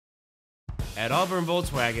At Auburn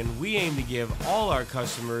Volkswagen, we aim to give all our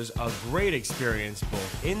customers a great experience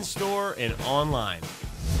both in-store and online.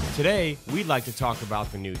 Today, we'd like to talk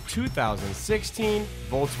about the new 2016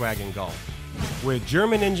 Volkswagen Golf. With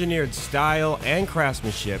German-engineered style and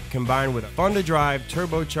craftsmanship combined with fun-to-drive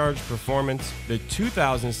turbocharged performance, the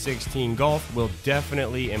 2016 Golf will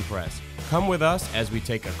definitely impress. Come with us as we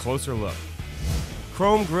take a closer look.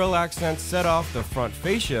 Chrome grille accents set off the front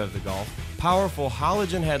fascia of the Golf. Powerful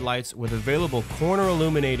halogen headlights with available corner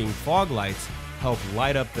illuminating fog lights help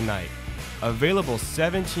light up the night. Available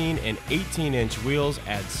 17 and 18-inch wheels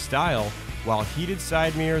add style, while heated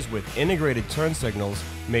side mirrors with integrated turn signals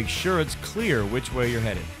make sure it's clear which way you're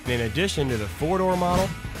headed. In addition to the 4-door model,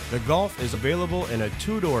 the Golf is available in a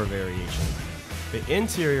 2-door variation. The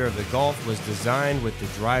interior of the Golf was designed with the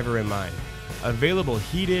driver in mind. Available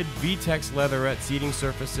heated VTEX leatherette seating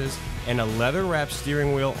surfaces and a leather-wrapped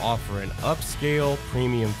steering wheel offer an upscale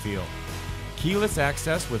premium feel. Keyless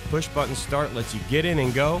access with push-button start lets you get in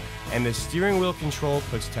and go, and the steering wheel control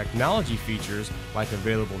puts technology features like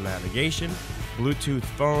available navigation, Bluetooth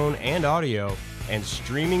phone and audio, and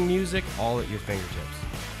streaming music all at your fingertips.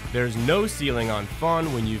 There's no ceiling on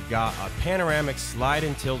fun when you've got a panoramic slide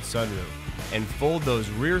and tilt sunroof, and fold those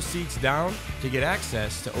rear seats down to get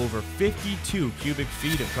access to over 52 cubic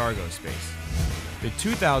feet of cargo space. The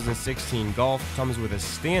 2016 Golf comes with a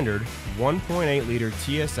standard 1.8-liter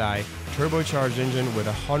TSI turbocharged engine with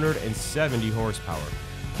 170 horsepower.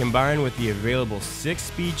 Combined with the available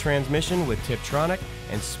 6-speed transmission with Tiptronic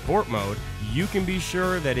and Sport Mode, you can be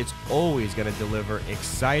sure that it's always going to deliver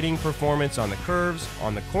exciting performance on the curves,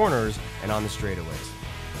 on the corners, and on the straightaways.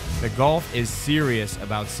 The Golf is serious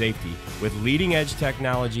about safety, with leading-edge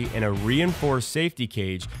technology and a reinforced safety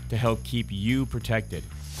cage to help keep you protected.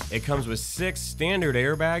 It comes with 6 standard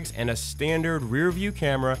airbags and a standard rear-view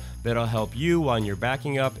camera that'll help you while you're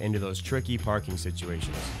backing up into those tricky parking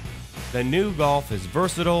situations. The new Golf is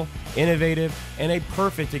versatile, innovative, and a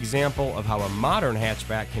perfect example of how a modern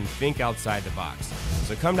hatchback can think outside the box.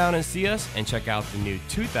 So come down and see us and check out the new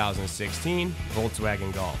 2016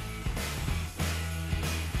 Volkswagen Golf.